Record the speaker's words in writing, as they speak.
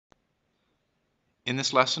In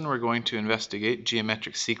this lesson, we're going to investigate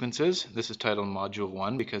geometric sequences. This is titled Module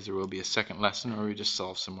 1 because there will be a second lesson where we just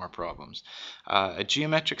solve some more problems. A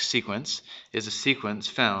geometric sequence is a sequence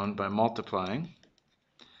found by multiplying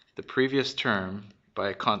the previous term by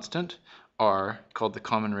a constant, r, called the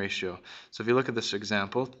common ratio. So if you look at this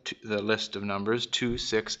example, the list of numbers 2,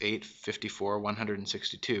 6, 8, 54,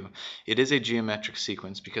 162, it is a geometric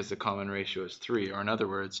sequence because the common ratio is 3, or in other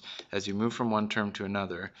words, as you move from one term to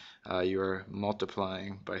another, you are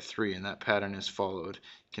multiplying by 3, and that pattern is followed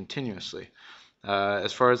continuously.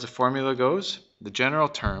 As far as the formula goes, the general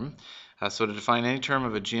term, so to define any term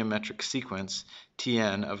of a geometric sequence,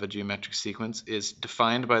 Tn of a geometric sequence is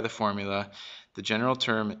defined by the formula the general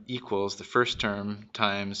term equals the first term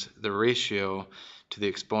times the ratio to the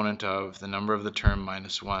exponent of the number of the term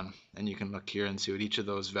minus 1. And you can look here and see what each of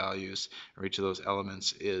those values or each of those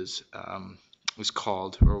elements is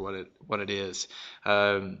called, or what it is.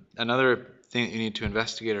 Another thing that you need to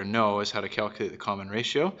investigate or know is how to calculate the common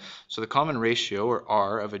ratio. So the common ratio, or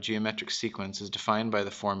r, of a geometric sequence is defined by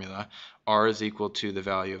the formula r is equal to the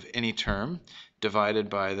value of any term divided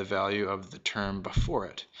by the value of the term before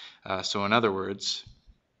it. So in other words,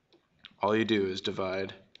 all you do is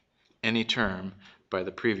divide any term by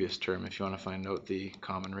the previous term if you want to find out the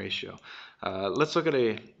common ratio. Let's look at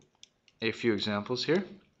a few examples here.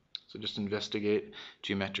 So just investigate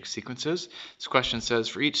geometric sequences. This question says,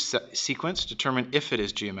 for each sequence, determine if it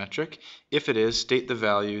is geometric. If it is, state the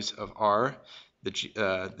values of r,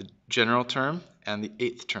 the general term, and the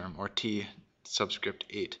eighth term, or t subscript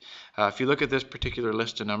 8. If you look at this particular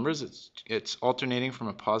list of numbers, it's alternating from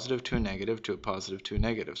a positive to a negative to a positive to a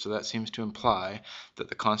negative. So that seems to imply that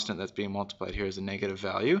the constant that's being multiplied here is a negative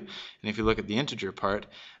value. And if you look at the integer part,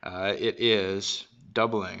 it is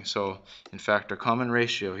doubling. So in fact, our common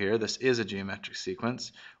ratio here, this is a geometric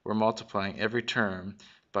sequence. We're multiplying every term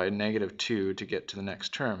by -2 to get to the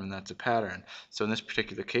next term, and that's a pattern. So in this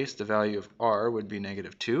particular case, the value of r would be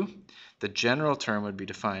 -2. The general term would be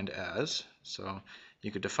defined as, so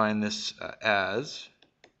you could define this as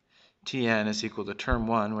Tn is equal to term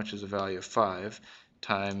 1, which is a value of 5,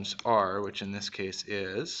 times r, which in this case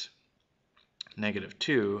is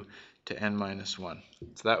 -2 to n minus 1.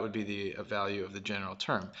 So that would be the value of the general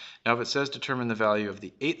term. Now if it says determine the value of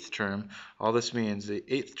the eighth term, all this means the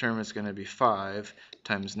eighth term is going to be 5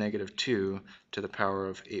 times -2 to the power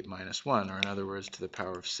of 8 minus 1, or in other words, to the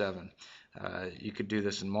power of 7. You could do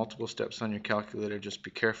this in multiple steps on your calculator. Just be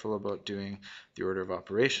careful about doing the order of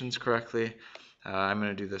operations correctly. I'm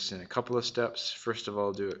going to do this in a couple of steps. First of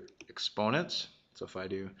all, do exponents. So if I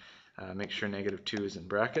do, make sure -2 is in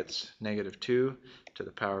brackets, -2 to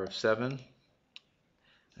the power of 7,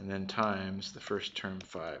 and then times the first term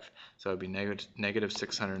 5. So that would be negative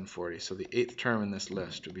 640. So the eighth term in this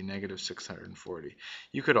list would be -640.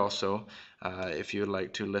 You could also, if you would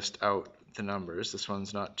like to, list out the numbers. This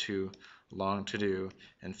one's not too long to do,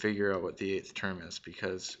 and figure out what the eighth term is,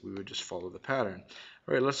 because we would just follow the pattern.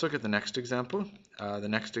 All right, let's look at the next example. The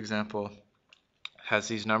next example has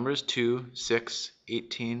these numbers 2, 6,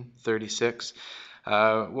 18, 36.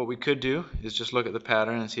 What we could do is just look at the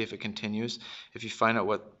pattern and see if it continues. If you find out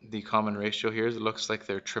what the common ratio here is, it looks like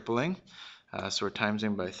they're tripling. So we're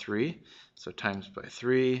timesing by 3. So times by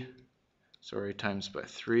 3, times by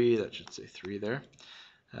 3, that should say 3 there.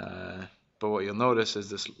 But what you'll notice is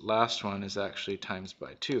this last one is actually times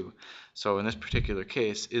by 2. So in this particular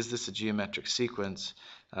case, is this a geometric sequence?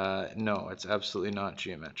 No, it's absolutely not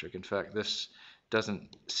geometric. In fact, this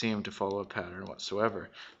doesn't seem to follow a pattern whatsoever.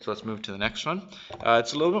 So let's move to the next one.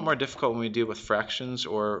 It's a little bit more difficult when we deal with fractions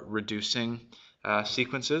or reducing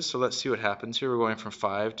sequences. So let's see what happens here. We're going from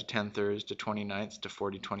 5 to 10 thirds to 29ths to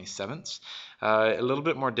 40 27ths. A little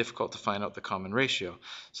bit more difficult to find out the common ratio.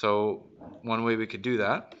 So one way we could do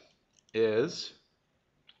that is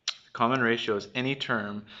common ratio is any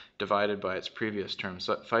term divided by its previous term.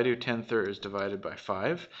 So if I do 10 thirds divided by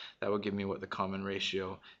 5, that will give me what the common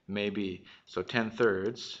ratio may be. So 10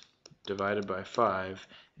 thirds divided by 5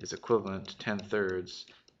 is equivalent to 10 thirds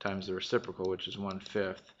times the reciprocal, which is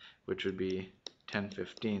 1/5, which would be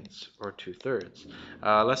 10/15ths, or 2/3.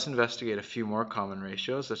 Let's investigate a few more common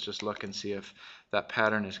ratios. Let's just look and see if that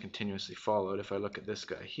pattern is continuously followed. If I look at this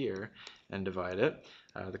guy here and divide it,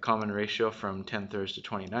 the common ratio from 10 thirds to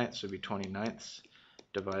 29ths would be 29ths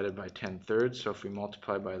divided by 10 thirds. So if we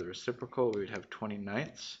multiply by the reciprocal, we would have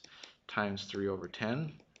 29ths times 3 over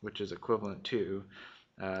 10, which is equivalent to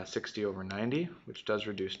 60 over 90, which does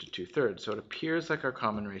reduce to 2/3. So it appears like our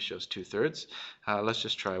common ratio is 2/3. Let's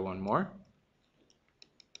just try one more.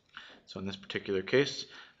 So in this particular case,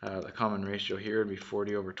 the common ratio here would be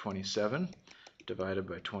 40 over 27 divided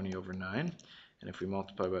by 20 over 9. and if we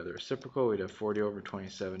multiply by the reciprocal, we'd have 40 over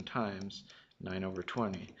 27 times 9 over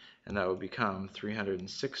 20, and that would become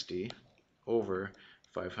 360 over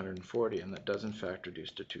 540, and that does in fact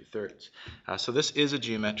reduce to 2/3. So this is a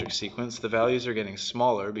geometric sequence. The values are getting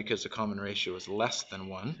smaller because the common ratio is less than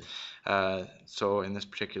 1. So in this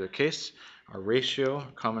particular case, our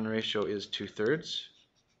common ratio is 2/3.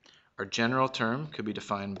 Our general term could be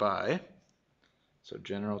defined by, so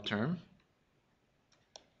general term,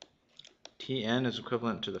 Tn is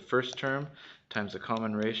equivalent to the first term times the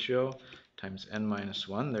common ratio times n minus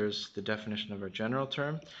 1. There's the definition of our general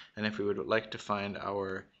term. And if we would like to find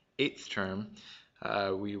our eighth term,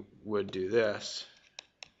 we would do this.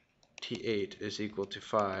 T8 is equal to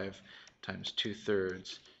 5 times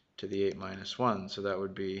 2/3 to the 8 minus 1. So that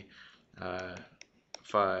would be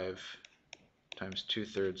 5 times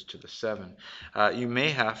 2/3 to the 7. You may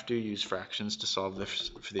have to use fractions to solve this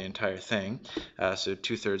for the entire thing. So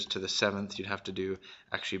 2/3 to the 7th you'd have to do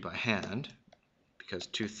actually by hand, because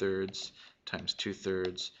 2/3 times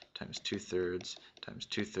 2/3 times 2/3 times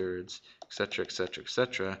 2/3, etc., etc.,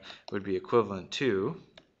 etc., would be equivalent to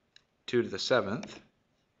 2 to the 7th,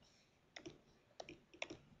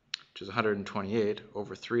 which is 128,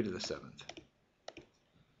 over 3 to the 7th,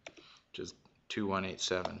 which is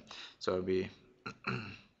 2187. So it would be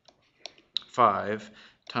 5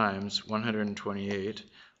 times 128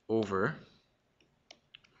 over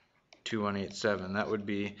 2187. That would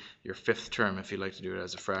be your fifth term if you'd like to do it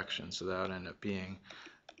as a fraction. So that would end up being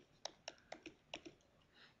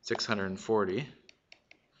 640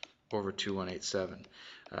 over 2187.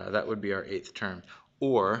 That would be our eighth term.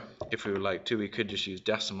 Or, if we would like to, we could just use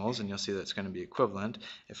decimals, and you'll see that's going to be equivalent.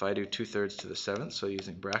 If I do 2/3 to the 7th, so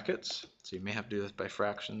using brackets, so you may have to do this by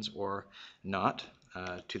fractions or not,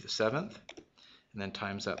 to the 7th, and then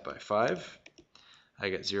times that by 5, I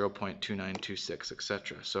get 0.2926,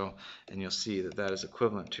 etc. So, and you'll see that that is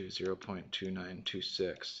equivalent to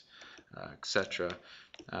 0.2926, etc.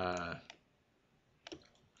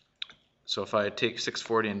 So if I take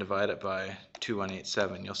 640 and divide it by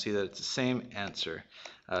 2187, you'll see that it's the same answer.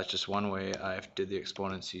 It's just one way I did the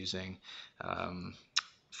exponents using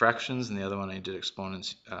fractions, and the other one I did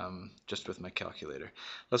exponents just with my calculator.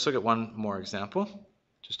 Let's look at one more example,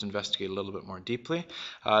 just investigate a little bit more deeply.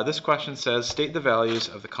 This question says, state the values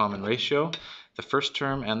of the common ratio, the first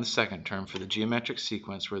term and the second term for the geometric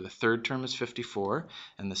sequence where the third term is 54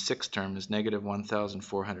 and the sixth term is negative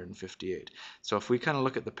 1,458. So if we kind of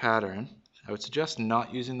look at the pattern, I would suggest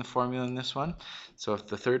not using the formula in this one. So if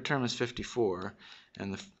the third term is 54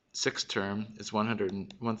 and the sixth term is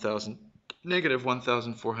negative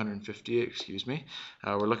 1,458, excuse me,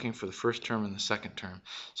 we're looking for the first term and the second term.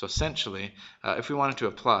 So essentially, if we wanted to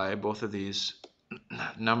apply both of these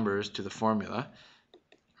numbers to the formula,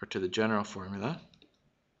 or to the general formula,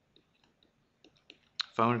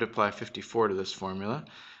 if I wanted to apply 54 to this formula,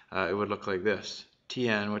 it would look like this.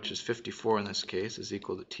 Tn, which is 54 in this case, is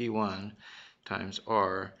equal to T1 times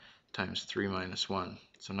R times 3 minus 1.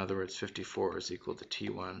 So in other words, 54 is equal to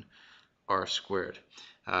T1 R squared.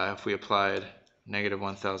 If we applied negative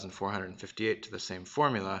 1,458 to the same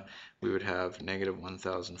formula, we would have negative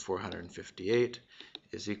 1,458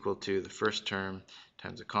 is equal to the first term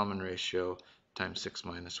times the common ratio times 6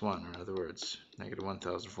 minus 1, or in other words, negative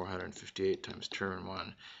 1,458 times term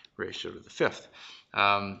 1 ratio to the fifth.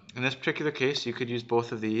 In this particular case, you could use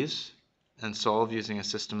both of these and solve using a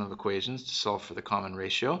system of equations to solve for the common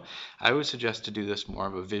ratio. I would suggest to do this more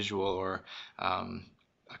of a visual or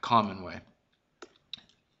a common way.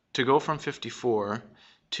 To go from 54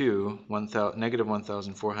 to negative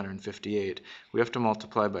 1,458, we have to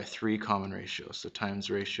multiply by 3 common ratios, so times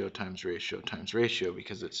ratio, times ratio, times ratio,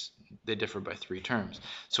 because they differ by 3 terms.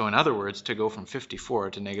 So in other words, to go from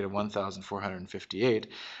 54 to negative 1,458,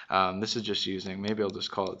 this is just using, maybe I'll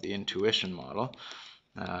just call it the intuition model.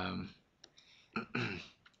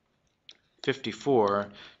 54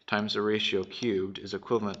 times the ratio cubed is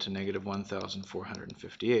equivalent to negative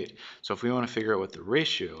 1,458. So if we want to figure out what the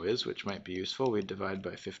ratio is, which might be useful, we'd divide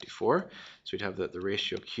by 54. So we'd have that the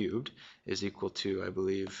ratio cubed is equal to, I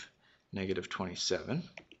believe, negative 27.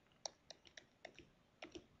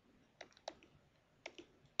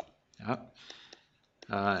 Yep.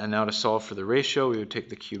 And now to solve for the ratio, we would take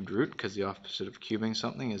the cubed root, because the opposite of cubing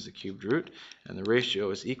something is the cubed root, and the ratio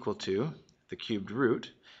is equal to the cubed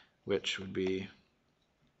root, which would be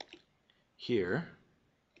here,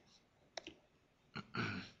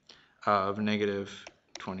 of negative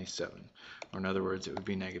 27. Or in other words, it would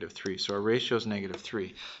be negative 3. So our ratio is negative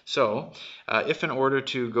 3. So if in order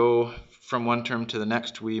to go from one term to the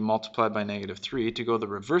next, we multiply by negative 3, to go the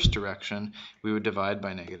reverse direction, we would divide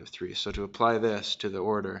by negative 3. So to apply this to the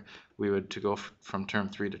order, we would, to go from term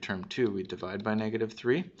 3 to term 2, we divide by negative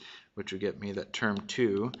 3, which would get me that term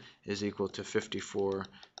 2 is equal to 54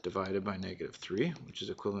 divided by negative 3, which is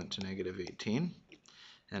equivalent to negative 18.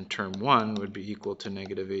 And term 1 would be equal to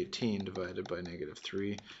negative 18 divided by negative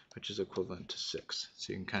 3, which is equivalent to 6.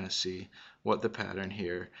 So you can kind of see what the pattern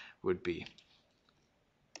here would be.